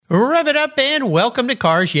Rev it up and welcome to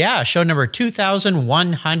Cars Yeah, show number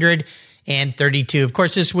 2132. Of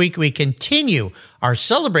course, this week we continue our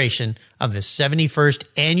celebration of the 71st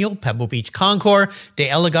annual Pebble Beach Concours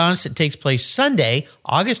d'Elegance that takes place Sunday,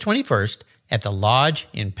 August 21st at the Lodge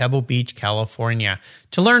in Pebble Beach, California.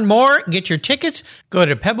 To learn more, get your tickets, go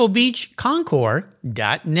to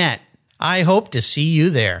pebblebeachconcours.net. I hope to see you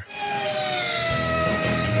there.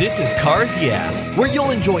 This is Cars Yeah, where you'll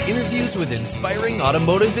enjoy interviews with inspiring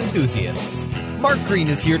automotive enthusiasts. Mark Green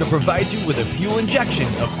is here to provide you with a fuel injection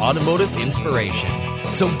of automotive inspiration.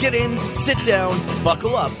 So get in, sit down,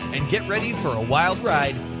 buckle up, and get ready for a wild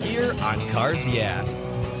ride here on Cars Yeah.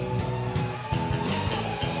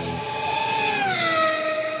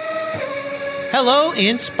 Hello,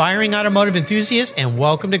 inspiring automotive enthusiasts, and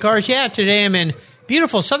welcome to Cars Yeah. Today I'm in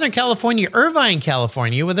beautiful Southern California, Irvine,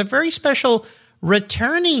 California, with a very special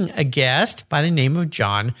returning a guest by the name of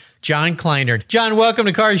John Kleiner. John, welcome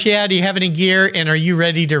to Cars Yeah. Do you have any gear, and are you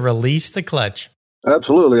ready to release the clutch?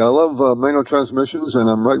 Absolutely. I love manual transmissions, and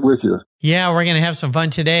I'm right with you. Yeah, we're going to have some fun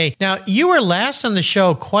today. Now, you were last on the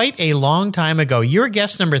show quite a long time ago. You were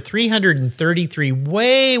guest number 333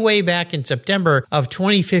 way back in September of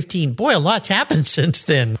 2015. Boy, a lot's happened since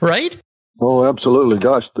then, right? Oh, absolutely.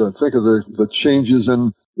 Gosh, think of the changes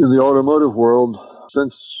in the automotive world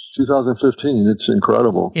since 2015. It's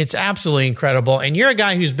incredible. It's absolutely incredible. And you're a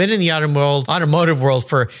guy who's been in the automotive world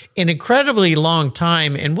for an incredibly long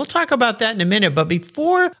time. And we'll talk about that in a minute. But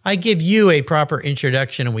before I give you a proper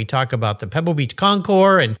introduction and we talk about the Pebble Beach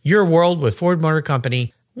Concours and your world with Ford Motor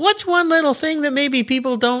Company, what's one little thing that maybe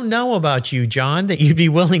people don't know about you, John, that you'd be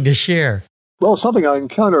willing to share? Well, something I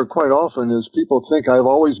encounter quite often is people think I've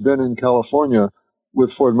always been in California with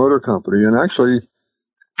Ford Motor Company. And actually,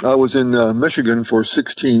 I was in Michigan for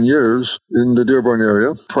 16 years in the Dearborn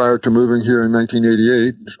area prior to moving here in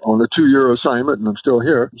 1988 on a 2-year assignment, and I'm still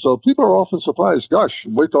here. So people are often surprised. Gosh,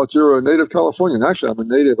 we thought you were a native Californian. Actually, I'm a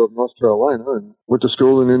native of North Carolina and went to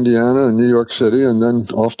school in Indiana and New York City and then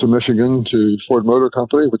off to Michigan to Ford Motor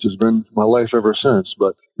Company, which has been my life ever since.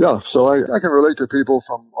 But yeah, so I can relate to people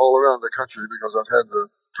from all around the country because I've had the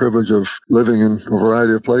privilege of living in a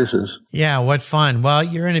variety of places. Yeah, what fun. Well,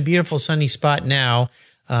 you're in a beautiful sunny spot now.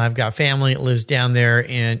 I've got family that lives down there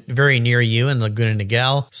and very near you in Laguna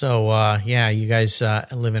Niguel. So, yeah, you guys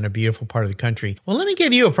live in a beautiful part of the country. Well, let me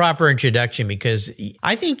give you a proper introduction because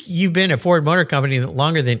I think you've been at Ford Motor Company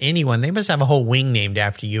longer than anyone. They must have a whole wing named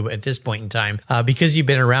after you at this point in time because you've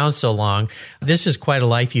been around so long. This is quite a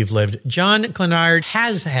life you've lived. John Kleiner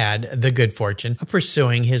has had the good fortune of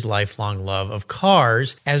pursuing his lifelong love of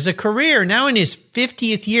cars as a career. Now in his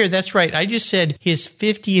 50th year, that's right, I just said his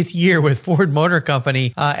 50th year with Ford Motor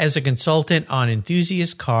Company. As a consultant on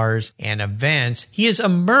enthusiast cars and events, he is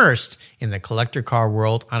immersed in the collector car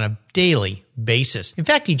world on a daily basis. In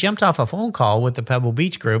fact, he jumped off a phone call with the Pebble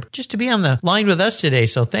Beach Group just to be on the line with us today.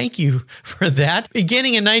 So thank you for that.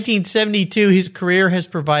 Beginning in 1972, his career has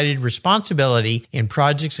provided responsibility in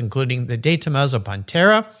projects including the De Tomaso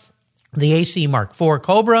Pantera, the AC Mark IV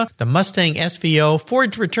Cobra, the Mustang SVO,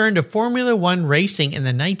 Ford's return to Formula One racing in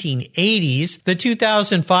the 1980s, the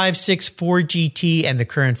 2005-6 Ford GT, and the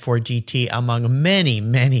current Ford GT, among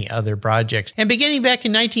many other projects. And beginning back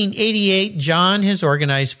in 1988, John has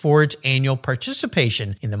organized Ford's annual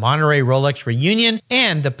participation in the Monterey Rolex Reunion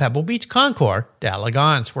and the Pebble Beach Concours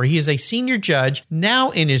d'Elegance, where he is a senior judge now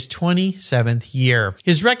in his 27th year.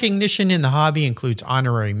 His recognition in the hobby includes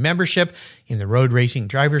honorary membership in the Road Racing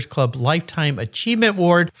Drivers Club Lifetime Achievement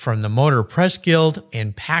Award from the Motor Press Guild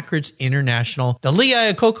and Packard's International, the Lee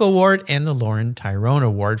Iacocca Award, and the Lauren Tyrone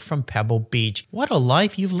Award from Pebble Beach. What a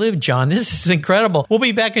life you've lived, John. This is incredible. We'll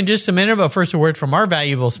be back in just a minute, but first a word from our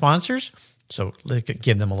valuable sponsors. So let's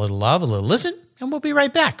give them a little love, a little listen, and we'll be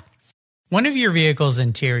right back. One of your vehicle's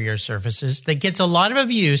interior surfaces that gets a lot of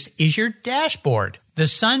abuse is your dashboard. The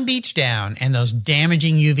sun beats down and those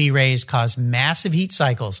damaging UV rays cause massive heat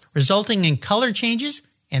cycles, resulting in color changes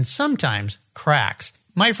and sometimes cracks.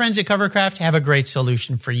 My friends at Covercraft have a great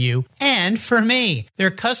solution for you and for me. Their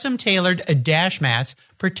custom-tailored dash mats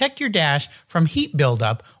protect your dash from heat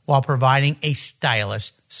buildup while providing a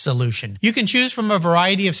stylish solution. You can choose from a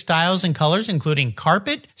variety of styles and colors, including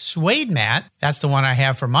carpet, suede mat, that's the one I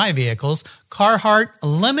have for my vehicles, Carhartt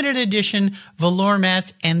limited edition velour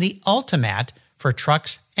mats, and the Ultimat for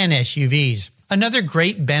trucks and SUVs. Another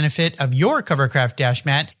great benefit of your Covercraft dash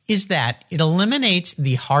mat is that it eliminates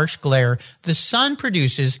the harsh glare the sun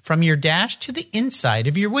produces from your dash to the inside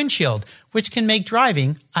of your windshield, which can make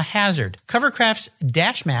driving a hazard. Covercraft's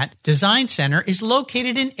Dash Mat Design Center is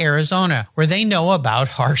located in Arizona, where they know about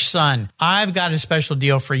harsh sun. I've got a special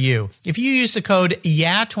deal for you. If you use the code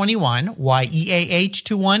YEAH21,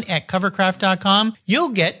 YEAH21 at covercraft.com, you'll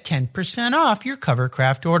get 10% off your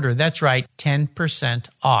Covercraft order. That's right, 10%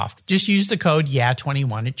 off. Just use the code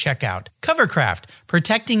YEAH21 at checkout. Covercraft,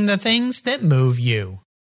 protecting the things that move you.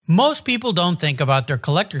 Most people don't think about their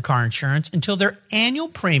collector car insurance until their annual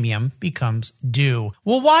premium becomes due.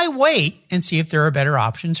 Well, why wait and see if there are better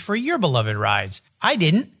options for your beloved rides? I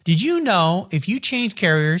didn't. Did you know if you change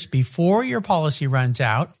carriers before your policy runs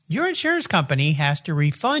out, your insurance company has to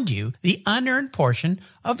refund you the unearned portion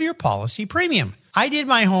of your policy premium? I did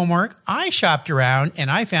my homework, I shopped around,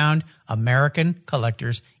 and I found American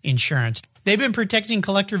Collectors Insurance. They've been protecting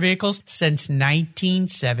collector vehicles since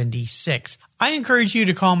 1976. I encourage you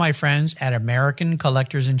to call my friends at American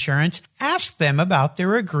Collectors Insurance. Ask them about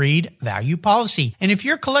their agreed value policy. And if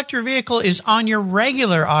your collector vehicle is on your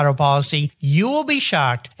regular auto policy, you will be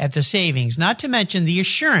shocked at the savings, not to mention the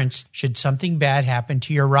assurance, should something bad happen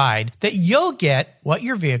to your ride, that you'll get what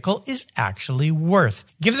your vehicle is actually worth.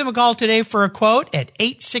 Give them a call today for a quote at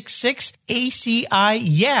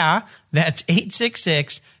 866-ACI-YEAH. That's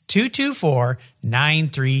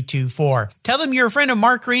 866-224-9324. Tell them you're a friend of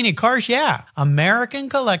Mark Green at Cars Yeah! American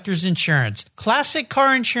Collectors Insurance. Classic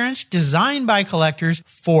car insurance designed by collectors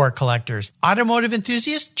for collectors. Automotive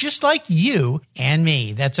enthusiasts just like you and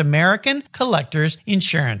me. That's American Collectors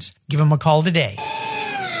Insurance. Give them a call today.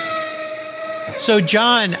 So,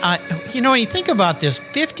 John, when you think about this,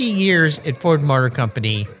 50 years at Ford Motor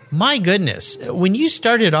Company, my goodness, when you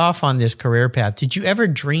started off on this career path, did you ever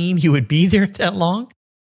dream you would be there that long?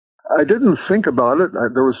 I didn't think about it.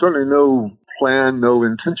 There was certainly no plan, no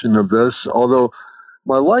intention of this, although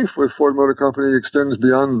my life with Ford Motor Company extends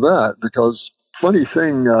beyond that because, funny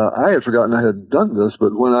thing, I had forgotten I had done this,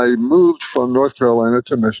 but when I moved from North Carolina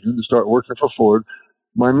to Michigan to start working for Ford,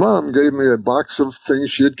 my mom gave me a box of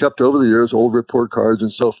things she had kept over the years, old report cards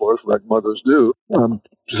and so forth, like mothers do.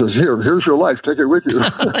 She says, here's your life. Take it with you.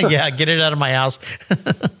 Yeah, get it out of my house.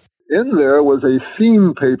 In there was a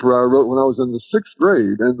theme paper I wrote when I was in the 6th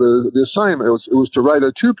grade, and the assignment was to write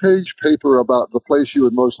a 2-page paper about the place you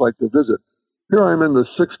would most like to visit. Here I am in the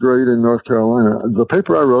 6th grade in North Carolina. The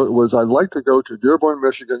paper I wrote was, I'd like to go to Dearborn,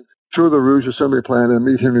 Michigan, tour the Rouge Assembly Plant, and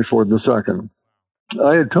meet Henry Ford II.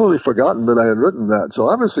 I had totally forgotten that I had written that. So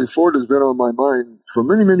obviously Ford has been on my mind for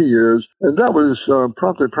many, many years. And that was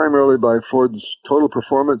prompted primarily by Ford's Total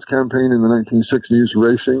Performance campaign in the 1960s,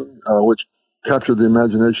 racing, which captured the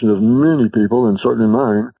imagination of many people, and certainly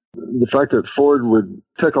mine. The fact that Ford would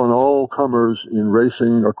take on all comers in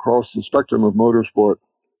racing across the spectrum of motorsport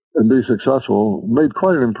and be successful made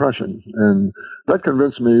quite an impression. And that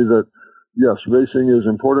convinced me that, yes, racing is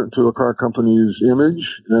important to a car company's image,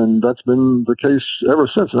 and that's been the case ever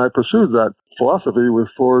since. And I pursued that philosophy with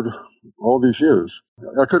Ford all these years.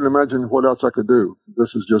 I couldn't imagine what else I could do.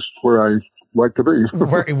 This is just where I like to be.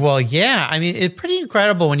 Well, yeah. I mean, it's pretty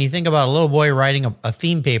incredible when you think about a little boy writing a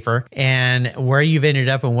theme paper and where you've ended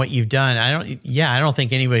up and what you've done. I don't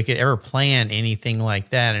think anybody could ever plan anything like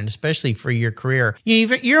that, and especially for your career.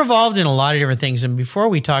 You're involved in a lot of different things. And before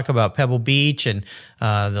we talk about Pebble Beach and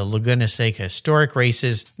the Laguna Seca historic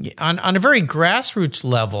races, on a very grassroots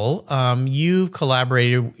level, you've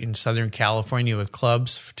collaborated in Southern California with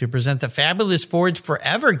clubs to present the Fabulous Fords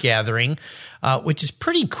Forever Gathering, which is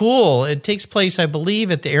pretty cool. It takes place, I believe,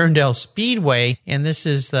 at the Arundel Speedway, and this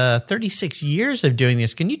is the 36 years of doing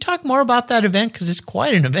this. Can you talk more about that event? Because it's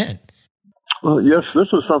quite an event. Well, yes,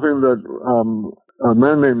 this was something that a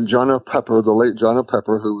man named John F. Pepper, the late John F.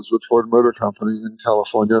 Pepper, who was with Ford Motor Company in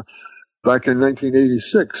California, back in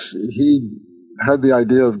 1986, he had the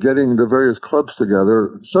idea of getting the various clubs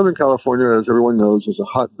together. Southern California, as everyone knows, is a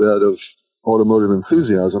hotbed of automotive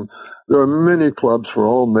enthusiasm. There are many clubs for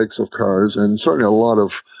all makes of cars, and certainly a lot of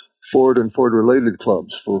Ford and Ford-related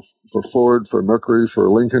clubs for Ford, for Mercury, for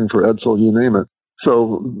Lincoln, for Edsel, you name it.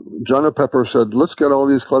 So John F. Pepper said, let's get all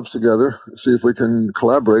these clubs together, see if we can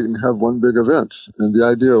collaborate and have one big event. And the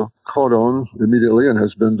idea caught on immediately and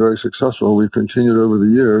has been very successful. We've continued over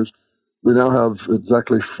the years. We now have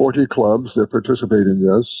exactly 40 clubs that participate in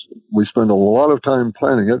this. We spend a lot of time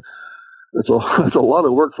planning it. It's a lot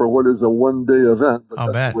of work for what is a one-day event,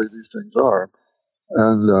 but that's the way these things are.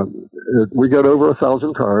 And we get over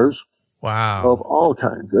 1,000 cars. Wow. Of all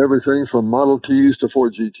kinds, everything from Model Ts to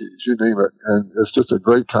Ford GTs, you name it. And it's just a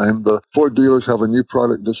great time. The Ford dealers have a new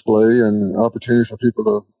product display and opportunity for people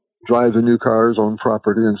to drive the new cars on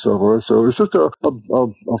property and so forth. So it's just a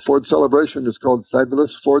Ford celebration. It's called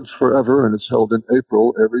Fabulous Fords Forever, and it's held in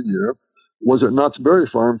April every year. Was at Knott's Berry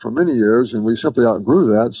Farm for many years, and we simply outgrew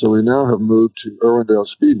that, so we now have moved to Irwindale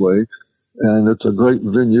Speedway, and it's a great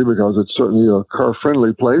venue because it's certainly a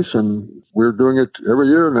car-friendly place, and we're doing it every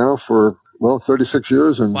year now for, 36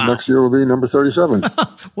 years, and next year will be number 37.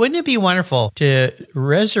 Wouldn't it be wonderful to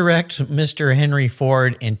resurrect Mr. Henry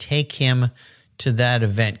Ford and take him to that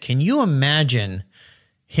event? Can you imagine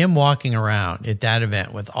him walking around at that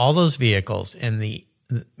event with all those vehicles and the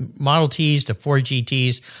Model Ts, the Ford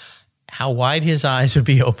GTs? How wide his eyes would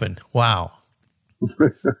be open. Wow.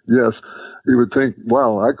 Yes. He would think,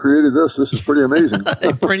 wow, I created this. This is pretty amazing.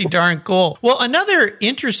 Pretty darn cool. Well, another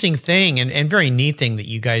interesting thing and very neat thing that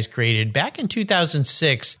you guys created, back in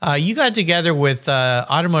 2006, you got together with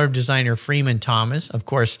automotive designer Freeman Thomas, of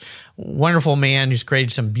course, wonderful man who's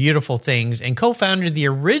created some beautiful things, and co-founded the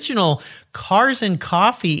original Cars and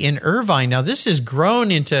Coffee in Irvine. Now, this has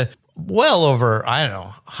grown into well over,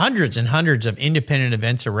 hundreds and hundreds of independent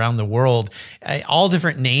events around the world, all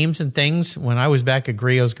different names and things. When I was back at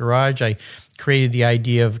Griot's Garage, I created the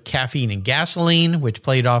idea of caffeine and gasoline, which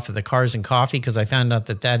played off of the Cars and Coffee because I found out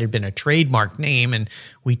that had been a trademark name and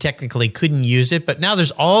we technically couldn't use it. But now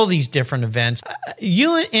there's all these different events.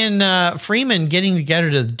 You and Freeman getting together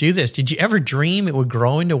to do this, did you ever dream it would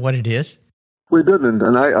grow into what it is? We didn't,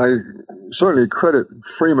 and I certainly credit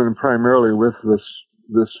Freeman primarily with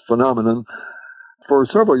this phenomenon. For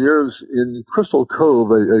several years in Crystal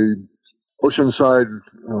Cove, a oceanside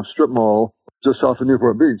strip mall just off of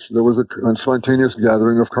Newport Beach, there was a spontaneous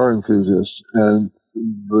gathering of car enthusiasts, and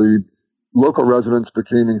the local residents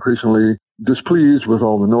became increasingly displeased with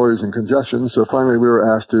all the noise and congestion, so finally we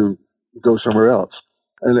were asked to go somewhere else.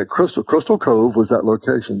 And at Crystal Cove was that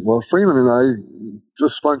location. Well, Freeman and I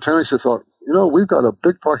just spontaneously thought, we've got a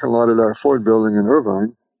big parking lot at our Ford building in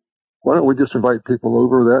Irvine. Why don't we just invite people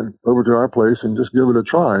over to our place and just give it a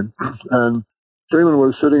try? And Freeman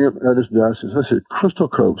was sitting at his desk, and I said, Crystal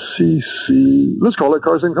Cove, CC, let's call it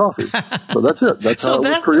Cars and Coffee. So that's it. That's how it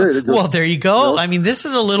was created. Well, there you go. I mean, this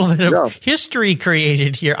is a little bit of history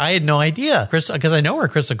created here. I had no idea, because I know where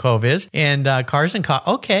Crystal Cove is, and Cars and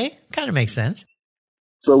Coffee. Okay, kind of makes sense.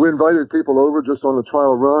 So we invited people over just on a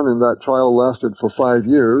trial run, and that trial lasted for 5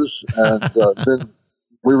 years, and then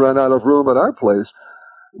we ran out of room at our place.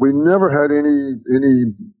 We never had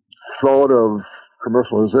any thought of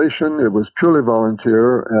commercialization. It was purely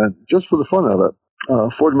volunteer and just for the fun of it.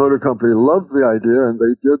 Ford Motor Company loved the idea, and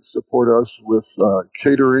they did support us with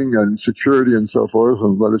catering and security and so forth,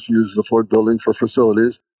 and let us use the Ford building for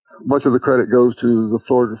facilities. Much of the credit goes to the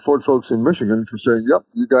Ford folks in Michigan for saying, yep,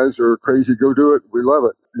 you guys are crazy, go do it, we love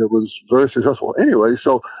it. It was very successful. Anyway,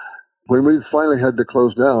 so when we finally had to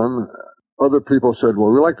close down, other people said,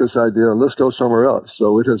 well, we like this idea, let's go somewhere else.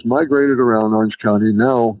 So it has migrated around Orange County.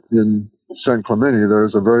 Now in San Clemente,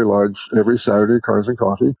 there's a very large, every Saturday, Cars and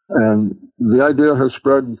Coffee. And the idea has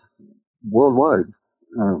spread worldwide.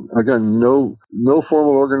 Again, no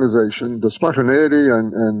formal organization. The spontaneity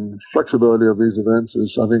and flexibility of these events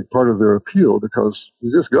is, I think, part of their appeal because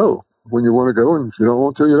you just go when you want to go, and if you don't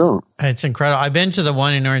want to, you don't. It's incredible. I've been to the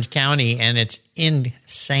one in Orange County, and it's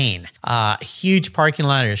insane. Huge parking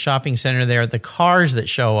lot at a shopping center there. The cars that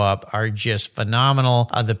show up are just phenomenal.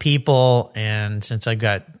 The people, and since I've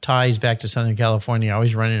got ties back to Southern California, I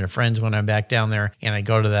always run into friends when I'm back down there, and I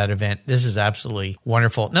go to that event. This is absolutely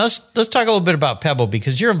wonderful. Now, let's talk a little bit about Pebble,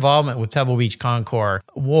 because your involvement with Pebble Beach Concours,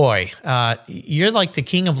 boy, you're like the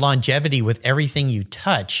king of longevity with everything you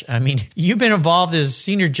touch. I mean, you've been involved as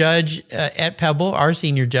senior judge at Pebble, our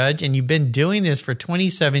senior judge, and you've been doing this for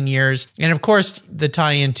 27 years. And of course, the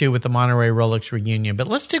tie-in too with the Monterey Rolex reunion. But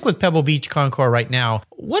let's stick with Pebble Beach Concours right now.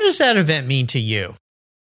 What does that event mean to you?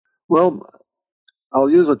 Well, I'll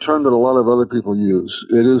use a term that a lot of other people use.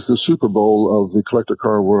 It is the Super Bowl of the collector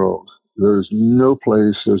car world. There's no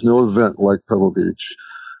place, there's no event like Pebble Beach.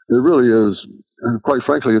 It really is, and quite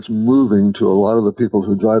frankly, it's moving to a lot of the people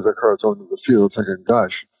who drive their cars onto the field thinking,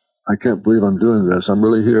 gosh, I can't believe I'm doing this. I'm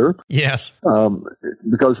really here. Yes.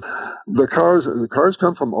 Because the cars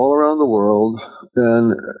come from all around the world,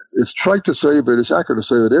 and it's trite to say, but it's accurate to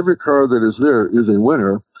say that every car that is there is a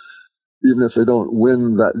winner, even if they don't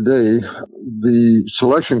win that day. The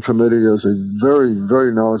selection committee is a very,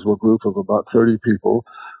 very knowledgeable group of about 30 people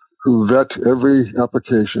who vet every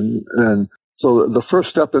application. And so the first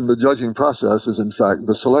step in the judging process is, in fact,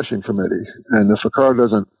 the selection committee. And if a car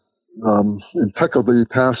doesn't impeccably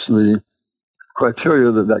pass the criteria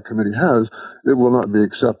that committee has, it will not be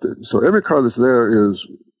accepted. So every car that's there is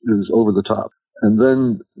over the top. And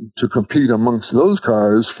then to compete amongst those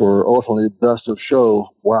cars for ultimately best of show,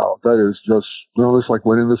 wow, that is just, it's like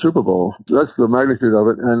winning the Super Bowl. That's the magnitude of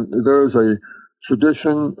it. And there is a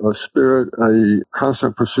tradition, a spirit, a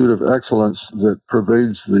constant pursuit of excellence that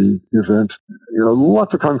pervades the event.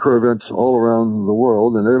 Lots of Concours events all around the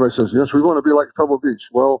world, and everybody says, yes, we want to be like Pebble Beach.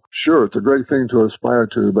 Well, sure, it's a great thing to aspire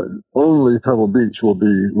to, but only Pebble Beach will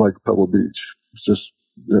be like Pebble Beach. It's just,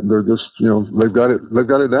 they're just, they've got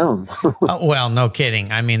it down. Well, no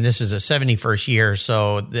kidding. I mean, this is a 71st year,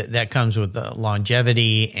 so that comes with the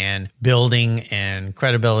longevity and building and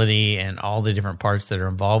credibility and all the different parts that are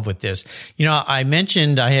involved with this. I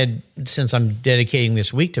mentioned since I'm dedicating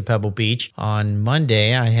this week to Pebble Beach, on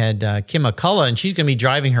Monday, I had Kim McCullough, and she's going to be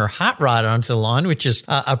driving her hot rod onto the lawn, which is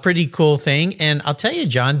a pretty cool thing. And I'll tell you,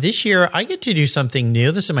 John, this year I get to do something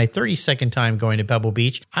new. This is my 32nd time going to Pebble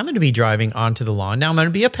Beach. I'm going to be driving onto the lawn. Now, I'm going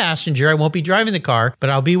to be a passenger. I won't be driving the car, but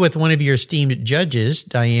I'll be with one of your esteemed judges,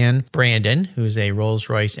 Diane Brandon, who's a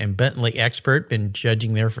Rolls-Royce and Bentley expert, been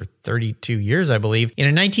judging there for 32 years, I believe, in a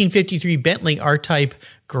 1953 Bentley R-Type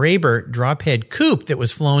Graber drophead coupe that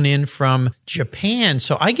was flown in from Japan.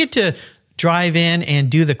 So I get to drive in and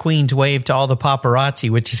do the Queen's wave to all the paparazzi,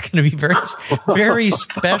 which is going to be very, very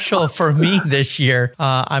special for me this year.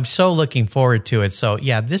 I'm so looking forward to it. So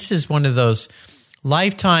yeah, this is one of those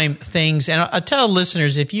lifetime things. And I'll tell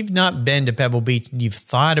listeners, if you've not been to Pebble Beach and you've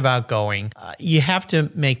thought about going, you have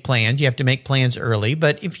to make plans. You have to make plans early.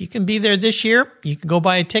 But if you can be there this year, you can go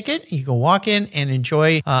buy a ticket. You can walk in and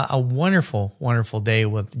enjoy a wonderful, wonderful day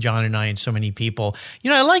with John and I and so many people.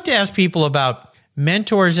 I like to ask people about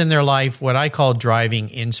mentors in their life, what I call driving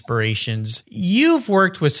inspirations. You've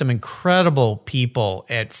worked with some incredible people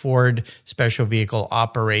at Ford Special Vehicle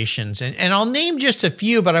Operations, and I'll name just a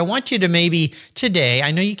few, but I want you to maybe today,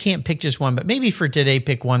 I know you can't pick just one, but maybe for today,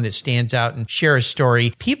 pick one that stands out and share a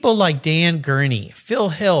story. People like Dan Gurney, Phil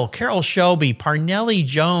Hill, Carroll Shelby, Parnelli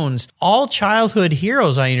Jones, all childhood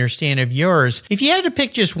heroes, I understand, of yours. If you had to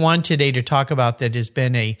pick just one today to talk about that has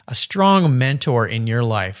been a strong mentor in your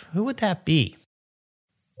life, who would that be?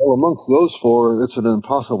 Well, amongst those four, it's an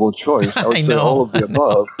impossible choice. I would say all of the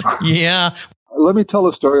above. Yeah. Let me tell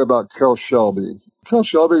a story about Carroll Shelby. Carroll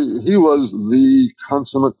Shelby, he was the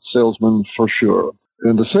consummate salesman for sure.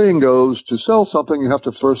 And the saying goes, to sell something, you have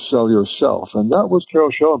to first sell yourself. And that was Carroll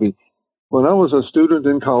Shelby. When I was a student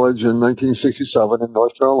in college in 1967 in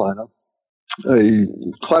North Carolina, a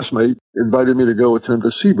classmate invited me to go with him to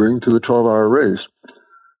Sebring to the 12-hour race.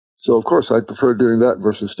 So, of course, I preferred doing that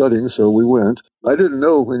versus studying, so we went. I didn't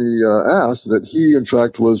know when he asked that he, in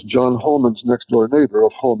fact, was John Holman's next-door neighbor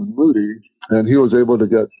of Holman Moody, and he was able to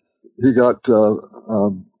got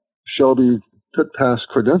Shelby pit pass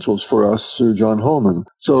credentials for us through John Holman.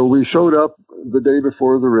 So we showed up the day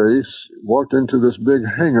before the race, walked into this big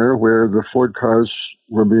hangar where the Ford cars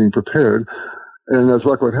were being prepared, and as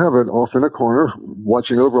luck would have it, off in a corner,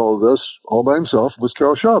 watching over all of this, all by himself, was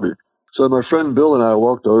Carroll Shelby. So my friend Bill and I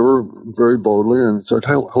walked over very boldly and said,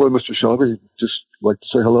 hello, Mr. Shelby, just like to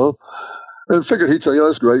say hello. And figured he'd say,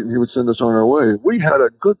 yeah, that's great, and he would send us on our way. We had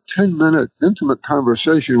a good 10-minute intimate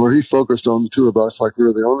conversation where he focused on the two of us like we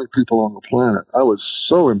were the only people on the planet. I was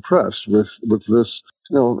so impressed with this.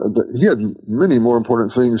 He had many more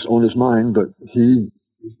important things on his mind, but he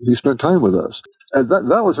spent time with us. And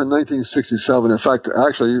that was in 1967. In fact,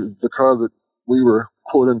 actually, the car that we were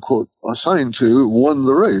quote unquote assigned to won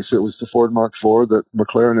the race. It was the Ford Mark IV that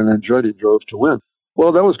McLaren and Andretti drove to win.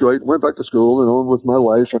 Well, that was great. Went back to school and on with my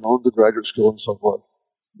life and on to graduate school and so forth.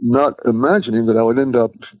 Not imagining that I would end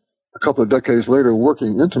up a couple of decades later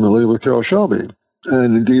working intimately with Carroll Shelby.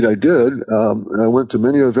 And indeed I did. I went to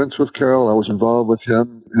many events with Carroll. I was involved with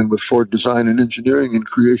him and with Ford Design and Engineering in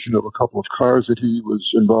creation of a couple of cars that he was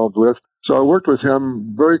involved with. So I worked with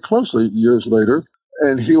him very closely years later.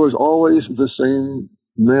 And he was always the same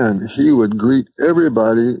man. He would greet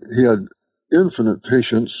everybody. He had infinite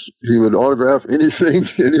patience. He would autograph anything,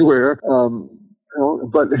 anywhere.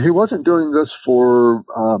 But he wasn't doing this for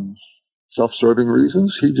self-serving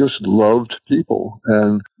reasons. He just loved people.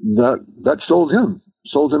 And that sold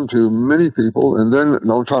him to many people. And then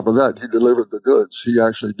on top of that, he delivered the goods. He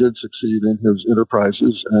actually did succeed in his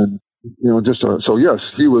enterprises. And so yes,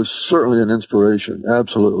 he was certainly an inspiration.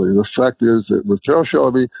 Absolutely. The fact is that with Carroll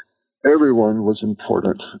Shelby, everyone was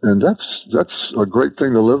important. And that's a great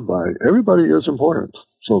thing to live by. Everybody is important.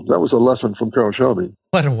 So that was a lesson from Carroll Shelby.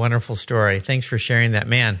 What a wonderful story. Thanks for sharing that,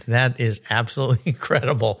 man. That is absolutely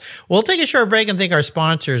incredible. We'll take a short break and thank our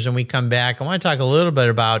sponsors. When we come back, I want to talk a little bit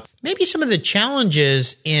about maybe some of the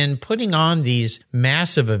challenges in putting on these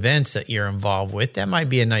massive events that you're involved with. That might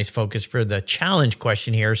be a nice focus for the challenge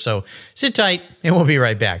question here. So sit tight and we'll be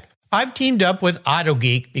right back. I've teamed up with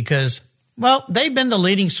AutoGeek because, well, they've been the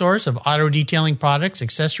leading source of auto detailing products,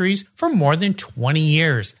 accessories for more than 20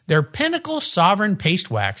 years. Their Pinnacle Sovereign Paste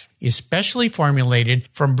Wax is specially formulated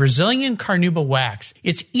from Brazilian carnauba wax.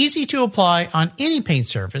 It's easy to apply on any paint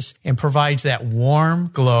surface and provides that warm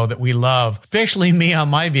glow that we love, especially me on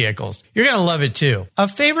my vehicles. You're going to love it too. A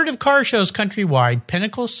favorite of car shows countrywide,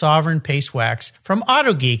 Pinnacle Sovereign Paste Wax from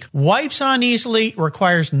AutoGeek wipes on easily,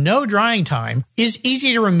 requires no drying time, is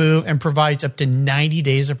easy to remove, and provides up to 90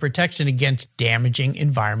 days of protection against damaging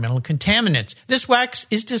environmental contaminants. This wax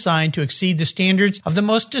is designed to exceed the standards of the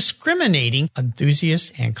most discriminating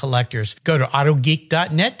enthusiasts and collectors. Go to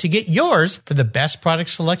autogeek.net to get yours for the best product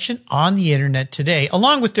selection on the internet today,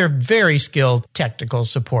 along with their very skilled technical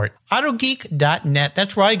support. Autogeek.net.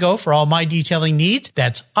 That's where I go for all my detailing needs.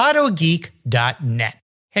 That's autogeek.net.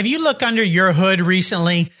 Have you looked under your hood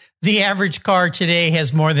recently? The average car today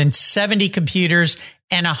has more than 70 computers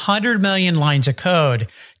and 100 million lines of code.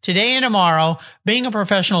 Today and tomorrow, being a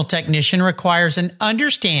professional technician requires an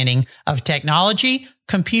understanding of technology,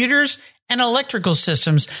 computers, and electrical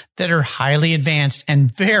systems that are highly advanced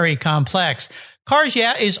and very complex. Cars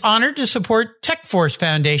Yeah! is honored to support TechForce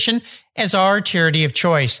Foundation as our charity of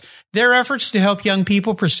choice. Their efforts to help young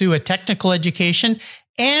people pursue a technical education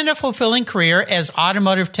and a fulfilling career as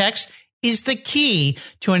automotive techs is the key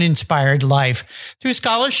to an inspired life. Through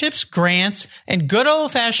scholarships, grants, and good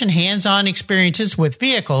old-fashioned hands-on experiences with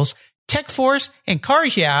vehicles, TechForce and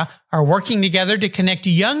Cars Yeah! are working together to connect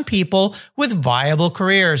young people with viable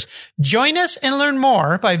careers. Join us and learn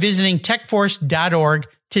more by visiting techforce.org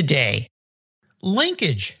today.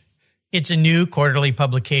 Linkage. It's a new quarterly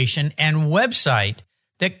publication and website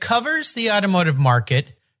that covers the automotive market,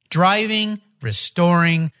 driving,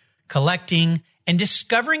 restoring, collecting, and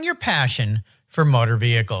discovering your passion for motor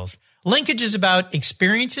vehicles. Linkage is about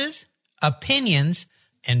experiences, opinions,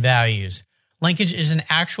 and values. Linkage is an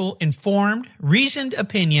actual informed, reasoned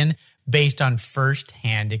opinion based on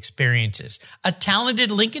first-hand experiences. A talented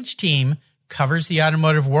Linkage team covers the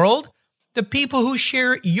automotive world, the people who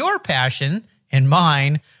share your passion and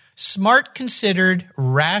mine, smart, considered,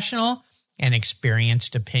 rational, and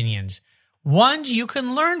experienced opinions, ones you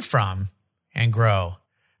can learn from and grow.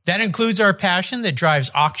 That includes our passion that drives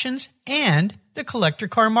auctions and the collector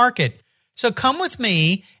car market. So come with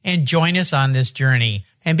me and join us on this journey.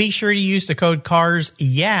 And be sure to use the code CARS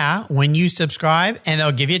Yeah! when you subscribe, and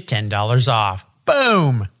they'll give you $10 off.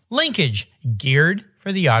 Boom! Linkage, geared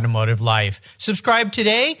for the automotive life. Subscribe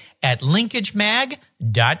today at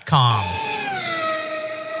linkagemag.com.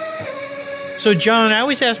 So, John, I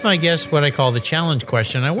always ask my guests what I call the challenge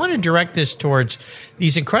question. I want to direct this towards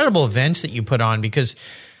these incredible events that you put on because,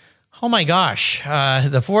 oh my gosh,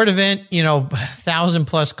 the Ford event, 1,000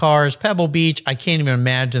 plus cars, Pebble Beach. I can't even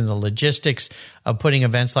imagine the logistics of putting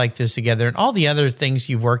events like this together and all the other things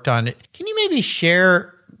you've worked on. Can you maybe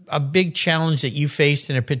share a big challenge that you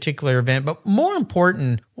faced in a particular event? But more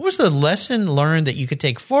important, what was the lesson learned that you could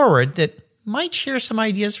take forward that might share some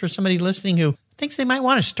ideas for somebody listening who thinks they might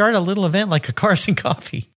want to start a little event like a Cars and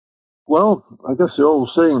Coffee? Well, I guess the old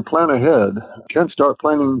saying, plan ahead. Can't start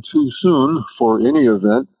planning too soon for any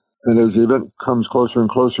event. And as the event comes closer and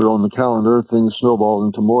closer on the calendar, things snowball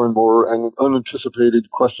into more and more unanticipated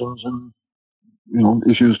questions and,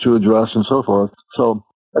 issues to address and so forth. So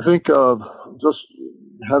I think just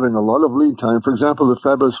having a lot of lead time. For example, the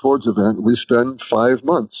Fabulous Fords event, we spend 5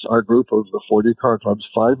 months, our group of the 40 car clubs,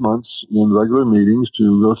 5 months in regular meetings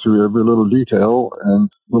to go through every little detail.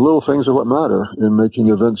 And the little things are what matter in making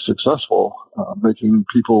events successful, making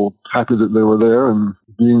people happy that they were there and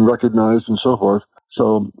being recognized and so forth.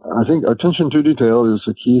 So I think attention to detail is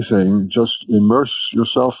the key thing. Just immerse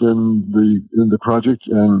yourself in the project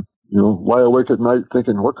and, lie awake at night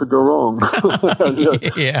thinking, what could go wrong?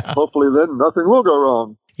 Yeah. Hopefully then nothing will go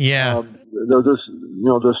wrong. Yeah. They're just,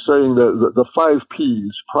 they're saying that the 5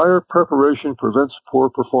 Ps, prior preparation prevents poor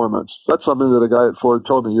performance. That's something that a guy at Ford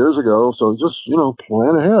told me years ago. So just,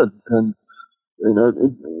 plan ahead. And,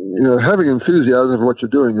 having enthusiasm for what you're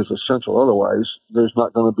doing is essential. Otherwise, there's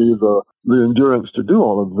not going to be the endurance to do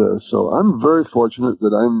all of this. So I'm very fortunate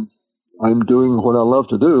that I'm doing what I love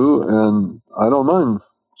to do, and I don't mind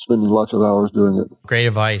spending lots of hours doing it. Great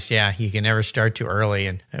advice. Yeah, you can never start too early.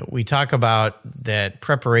 And we talk about that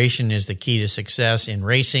preparation is the key to success in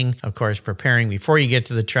racing. Of course, preparing before you get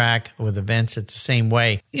to the track. With events, it's the same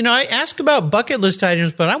way. I ask about bucket list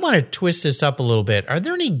items, but I want to twist this up a little bit. Are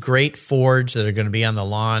there any great Fords that are going to be on the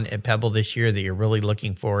lawn at Pebble this year that you're really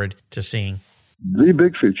looking forward to seeing? The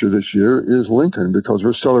big feature this year is Lincoln, because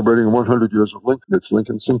we're celebrating 100 years of Lincoln. It's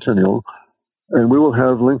Lincoln Centennial. And we will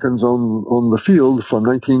have Lincolns on the field from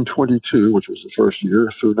 1922, which was the first year,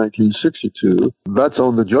 through 1962. That's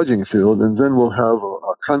on the judging field. And then we'll have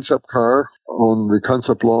a concept car on the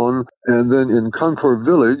concept lawn. And then in Concord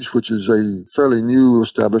Village, which is a fairly new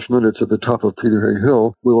establishment, it's at the top of Peter Hay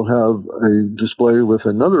Hill, we'll have a display with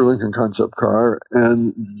another Lincoln concept car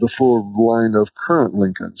and the full line of current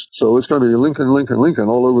Lincolns. So it's going to be Lincoln, Lincoln, Lincoln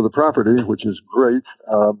all over the property, which is great.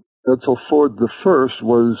 Edsel Ford I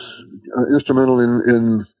was instrumental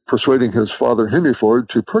in persuading his father, Henry Ford,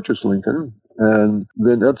 to purchase Lincoln. And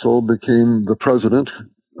then Edsel became the president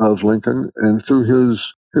of Lincoln. And through his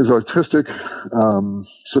artistic,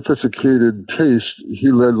 sophisticated taste,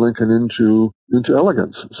 he led Lincoln into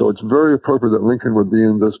elegance. So it's very appropriate that Lincoln would be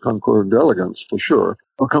in this Concord elegance, for sure.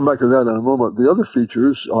 I'll come back to that in a moment. The other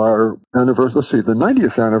features are the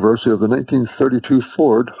 90th anniversary of the 1932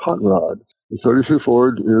 Ford Hot Rod. The 32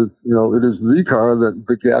 Ford is, it is the car that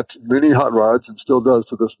begat many hot rods and still does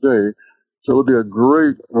to this day. So it'll be a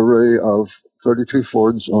great array of 32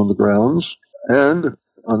 Fords on the grounds. And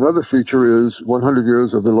another feature is 100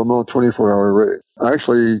 years of the Le Mans 24-hour race.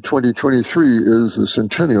 Actually, 2023 is the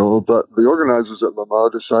centennial, but the organizers at Le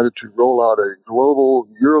Mans decided to roll out a global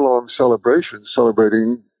year-long celebration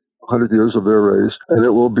celebrating 100 years of their race, and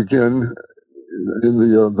it will begin in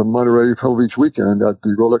the Monterey Pebble Beach weekend at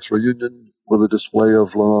the Rolex Reunion with a display of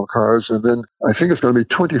Le Mans cars. And then I think it's going to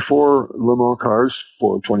be 24 Le Mans cars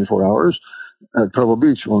for 24 hours at Pebble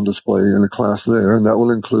Beach on display in a class there. And that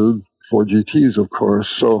will include Ford GTs, of course.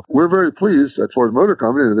 So we're very pleased at Ford Motor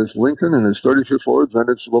Company that it's Lincoln and it's 32 Fords and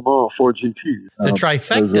it's Le Mans Ford GTs. The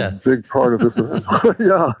trifecta. A big part of this.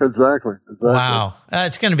 Yeah, exactly. Wow.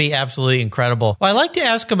 It's going to be absolutely incredible. Well, I like to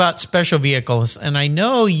ask about special vehicles, and I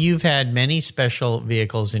know you've had many special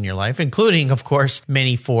vehicles in your life, including, of course,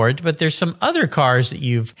 many Fords, but there's some other cars that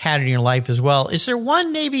you've had in your life as well. Is there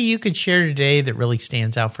one maybe you could share today that really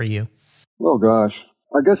stands out for you? Oh, gosh.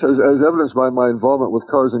 I guess as evidenced by my involvement with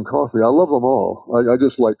Cars and Coffee, I love them all. I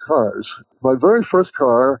just like cars. My very first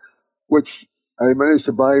car, which I managed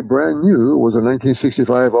to buy brand new, was a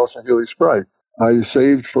 1965 Austin Healey Sprite. I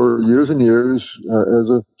saved for years and years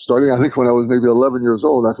starting, I think, when I was maybe 11 years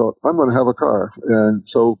old. I thought, I'm going to have a car. And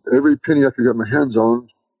so every penny I could get my hands on,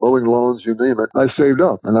 owing loans, you name it, I saved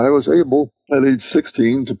up. And I was able, at age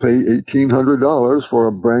 16, to pay $1,800 for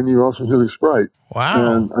a brand new Austin Healey Sprite.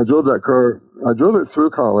 Wow. And I drove that car. I drove it through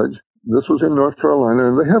college. This was in North Carolina,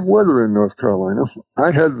 and they have weather in North Carolina.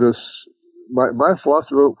 I had this, my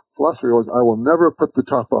philosophy was, I will never put the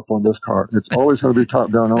top up on this car. It's always going to be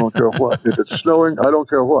top down. I don't care what. If it's snowing, I don't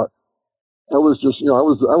care what. I was just, I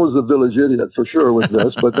was a village idiot for sure with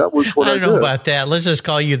this, but that was what I did. I don't know about that. Let's just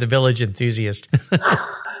call you the village enthusiast.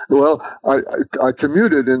 Well, I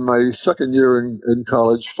commuted in my second year in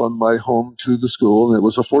college from my home to the school, and it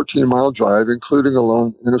was a 14-mile drive, including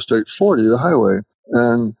along Interstate 40, the highway.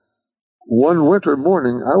 And one winter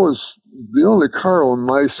morning, I was the only car on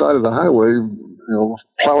my side of the highway,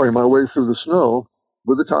 plowing my way through the snow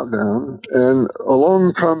with the top down. And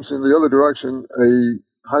along comes in the other direction a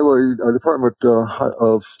Department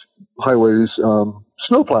of Highways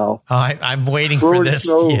snowplow. Oh, I'm waiting for this.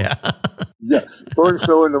 Yeah. Yes, throwing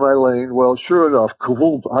snow into my lane. Well, sure enough,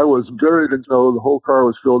 I was buried in snow. The whole car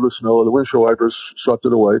was filled with snow. The windshield wipers swept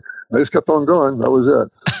it away. I just kept on going. That was it.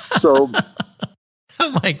 So,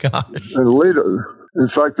 oh my gosh! And later, in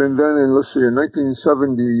fact, and then in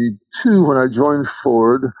 1972, when I joined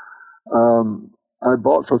Ford, I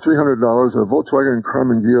bought for $300 a Volkswagen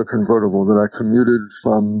Karmann Ghia convertible that I commuted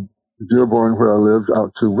from Dearborn, where I lived,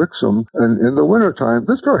 out to Wixom. And in the wintertime,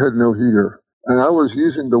 this car had no heater. And I was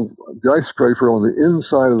using the ice scraper on the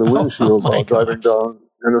inside of the windshield while driving down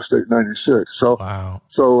Interstate 96. So, wow.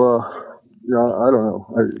 I don't know.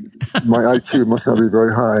 My IQ must not be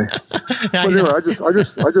very high. But anyway,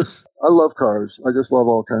 I love cars. I just love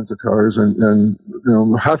all kinds of cars. And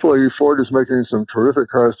happily, Ford is making some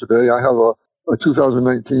terrific cars today. I have a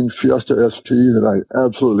 2019 Fiesta ST that I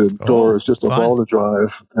absolutely adore. It's just a ball to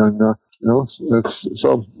drive. And, I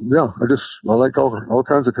like all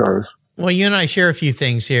kinds of cars. Well, you and I share a few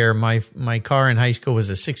things here. My car in high school was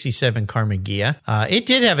a 67 Karmann Ghia. It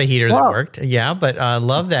did have a heater that worked. Yeah, but I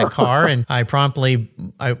love that car. And I promptly,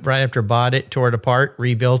 right after bought it, tore it apart,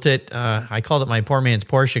 rebuilt it. I called it my poor man's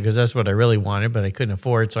Porsche because that's what I really wanted, but I couldn't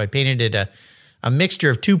afford. So I painted it a mixture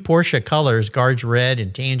of two Porsche colors, Garge Red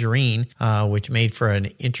and Tangerine, which made for an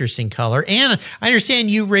interesting color. And I understand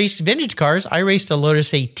you raced vintage cars. I raced a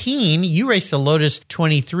Lotus 18. You raced a Lotus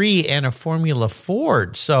 23 and a Formula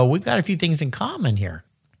Ford. So we've got a few things in common here.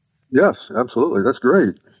 Yes, absolutely. That's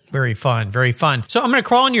great. Very fun. Very fun. So I'm going to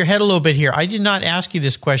crawl in your head a little bit here. I did not ask you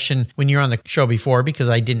this question when you were on the show before because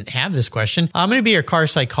I didn't have this question. I'm going to be your car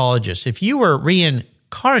psychologist. If you were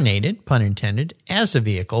reincarnated, pun intended, as a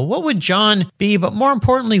vehicle, what would John be? But more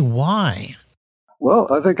importantly, why? Well,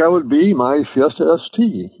 I think I would be my Fiesta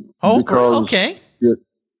ST. Oh, because okay.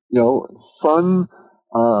 Fun,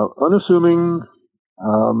 unassuming,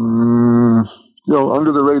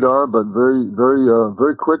 under the radar, but very, very,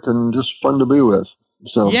 very quick and just fun to be with.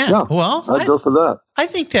 So, well, I'd go for that. I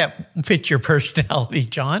think that fits your personality,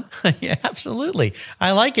 John. Yeah, absolutely.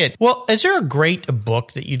 I like it. Well, is there a great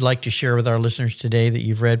book that you'd like to share with our listeners today that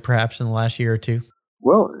you've read perhaps in the last year or two?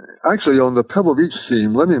 Well, actually, on the Pebble Beach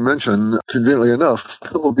theme, let me mention, conveniently enough,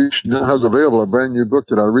 Pebble Beach now has available a brand new book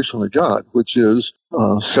that I recently got, which is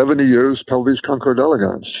 70 Years Pebble Beach Concours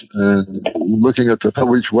d'Elegance. And looking at the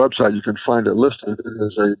Pebble Beach website, you can find it listed. It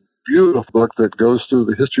is a beautiful book that goes through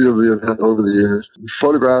the history of the event over the years,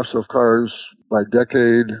 photographs of cars by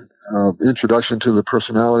decade, introduction to the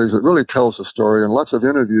personalities. It really tells the story, and lots of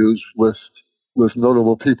interviews with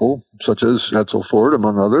notable people, such as Edsel Ford,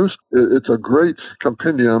 among others. It's a great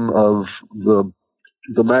compendium of the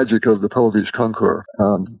magic of the Pebble Beach Concours.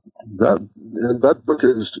 That book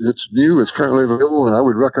it's new, it's currently available, and I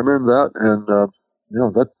would recommend that. And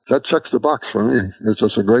that checks the box for me. It's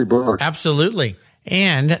just a great book. Absolutely.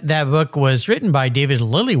 And that book was written by David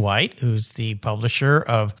Lillywhite, who's the publisher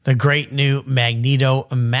of the great new Magneto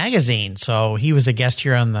magazine. So he was a guest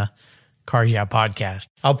here on the Cars Yeah podcast.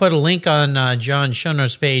 I'll put a link on John's show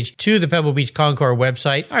notes page to the Pebble Beach Concours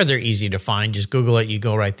website. They're easy to find. Just Google it. You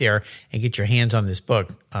go right there and get your hands on this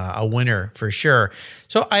book. A winner for sure.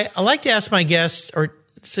 So I like to ask my guests or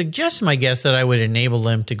suggest my guests that I would enable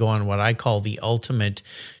them to go on what I call the ultimate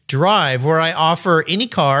drive, where I offer any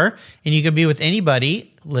car and you can be with anybody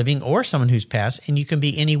living or someone who's passed, and you can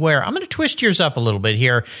be anywhere. I'm going to twist yours up a little bit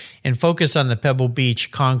here and focus on the Pebble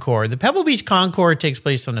Beach Concours. The Pebble Beach Concours takes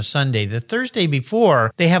place on a Sunday. The Thursday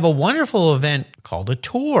before, they have a wonderful event called a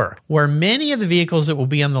tour, where many of the vehicles that will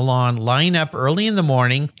be on the lawn line up early in the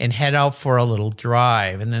morning and head out for a little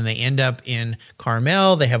drive. And then they end up in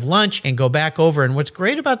Carmel, they have lunch and go back over. And what's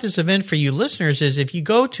great about this event for you listeners is if you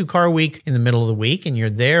go to Car Week in the middle of the week and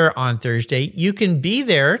you're there on Thursday, you can be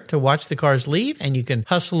there to watch the cars leave, and you can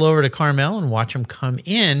hustle over to Carmel and watch them come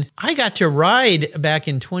in. I got to ride back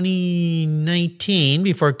in 2019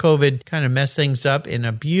 before COVID kind of messed things up in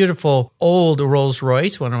a beautiful old Rolls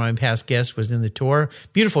Royce. One of my past guests was in the tour,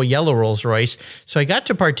 beautiful yellow Rolls Royce. So I got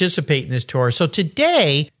to participate in this tour. So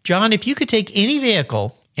today, John, if you could take any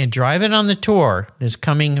vehicle and drive it on the tour, this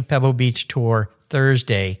coming Pebble Beach tour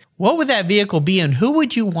Thursday, what would that vehicle be, and who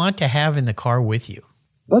would you want to have in the car with you?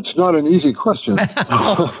 That's not an easy question.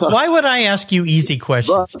 Why would I ask you easy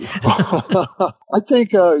questions? I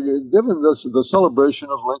think, given the celebration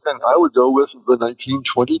of Lincoln, I would go with the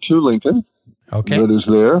 1922 Lincoln. Okay. That is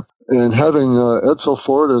there. And having Edsel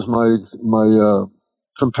Ford as my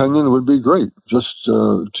companion would be great. Just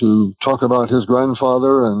to talk about his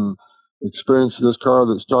grandfather and experience this car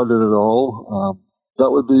that started it all.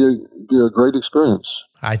 That would be a great experience.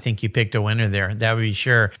 I think you picked a winner there. That would be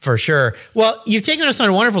for sure. Well, you've taken us on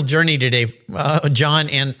a wonderful journey today, John,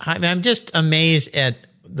 and I'm just amazed at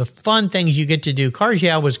the fun things you get to do. Cars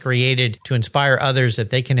Yeah was created to inspire others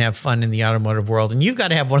that they can have fun in the automotive world, and you've got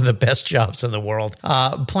to have one of the best jobs in the world.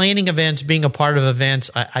 Planning events, being a part of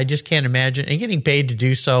events, I just can't imagine, and getting paid to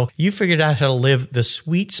do so. You figured out how to live the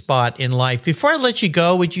sweet spot in life. Before I let you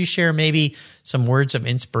go, would you share maybe some words of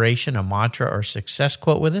inspiration, a mantra or success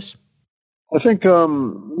quote with us? I think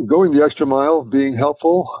going the extra mile, being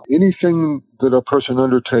helpful, anything that a person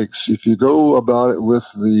undertakes, if you go about it with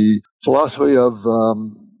the philosophy of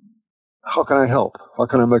how can I help? How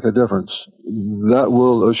can I make a difference? That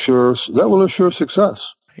will assure success.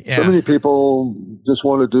 Yeah. So many people just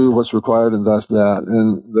want to do what's required, and that's that,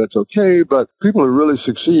 and that's okay. But people who really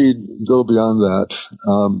succeed go beyond that.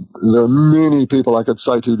 There are many people I could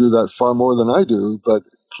cite who do that far more than I do, but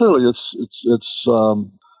clearly it's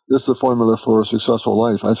the formula for a successful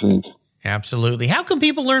life, I think. Absolutely. How can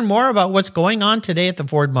people learn more about what's going on today at the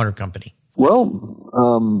Ford Motor Company? Well,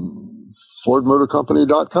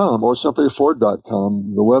 FordMotorCompany.com or simply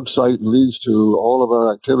Ford.com. The website leads to all of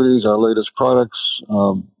our activities, our latest products.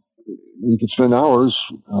 You can spend hours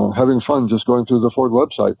having fun just going through the Ford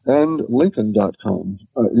website. And Lincoln.com,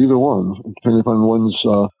 either one, depending upon one's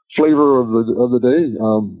flavor of the day.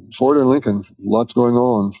 Ford and Lincoln, lots going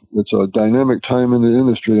on. It's a dynamic time in the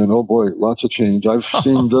industry, and oh boy, lots of change. I've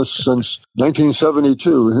seen this since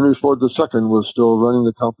 1972. Henry Ford II was still running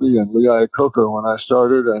the company, and Lee Iacocca when I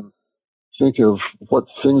started, and think of what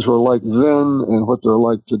things were like then and what they're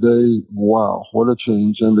like today, wow, what a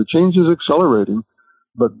change. And the change is accelerating.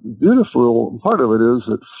 But the beautiful part of it is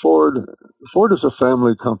that Ford is a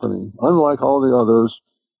family company. Unlike all the others,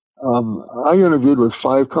 I interviewed with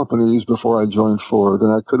 5 companies before I joined Ford,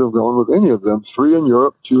 and I could have gone with any of them, 3 in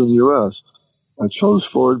Europe, 2 in the U.S. I chose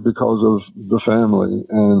Ford because of the family,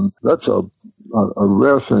 and that's a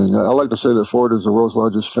rare thing. I like to say that Ford is the world's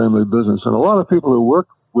largest family business, and a lot of people who work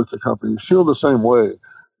with the company feel the same way.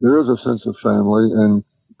 There is a sense of family and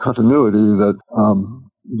continuity that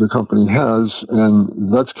the company has,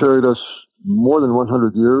 and that's carried us more than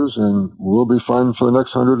 100 years, and we'll be fine for the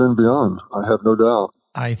next 100 and beyond. I have no doubt.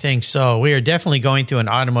 I think so. We are definitely going through an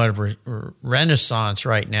automotive renaissance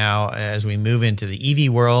right now as we move into the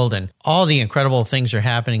EV world, and all the incredible things are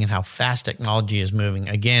happening and how fast technology is moving.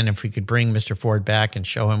 Again, if we could bring Mr. Ford back and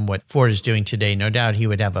show him what Ford is doing today, no doubt he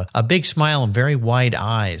would have a big smile and very wide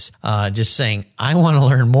eyes, just saying, I want to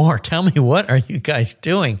learn more. Tell me, what are you guys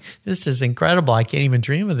doing? This is incredible. I can't even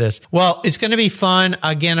dream of this. Well, it's going to be fun.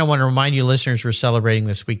 Again, I want to remind you listeners, we're celebrating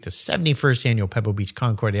this week the 71st annual Pebble Beach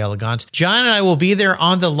Concours d'Elegance. John and I will be there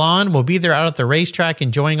on the lawn. We'll be there out at the racetrack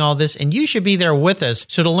enjoying all this, and you should be there with us.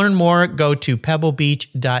 So to learn more, go to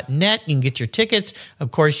pebblebeach.net. You can get your tickets. Of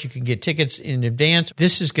course, you can get tickets in advance.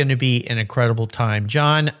 This is going to be an incredible time.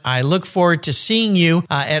 John, I look forward to seeing you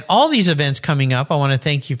at all these events coming up. I want to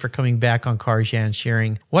thank you for coming back on Cars Yeah and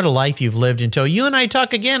sharing what a life you've lived. Until you and I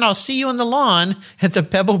talk again, I'll see you on the lawn at the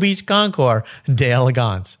Pebble Beach Concours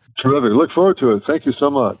d'Elegance. Terrific. Look forward to it. Thank you so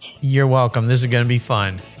much. You're welcome. This is going to be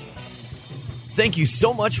fun. Thank you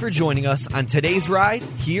so much for joining us on today's ride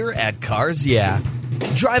here at Cars Yeah.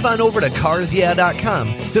 Drive on over to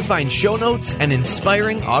carsyeah.com to find show notes and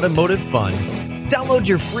inspiring automotive fun. Download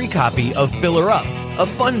your free copy of Filler Up, a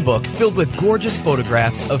fun book filled with gorgeous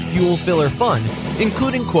photographs of fuel filler fun,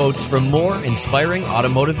 including quotes from more inspiring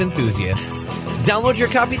automotive enthusiasts. Download your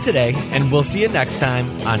copy today, and we'll see you next time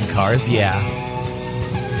on Cars Yeah.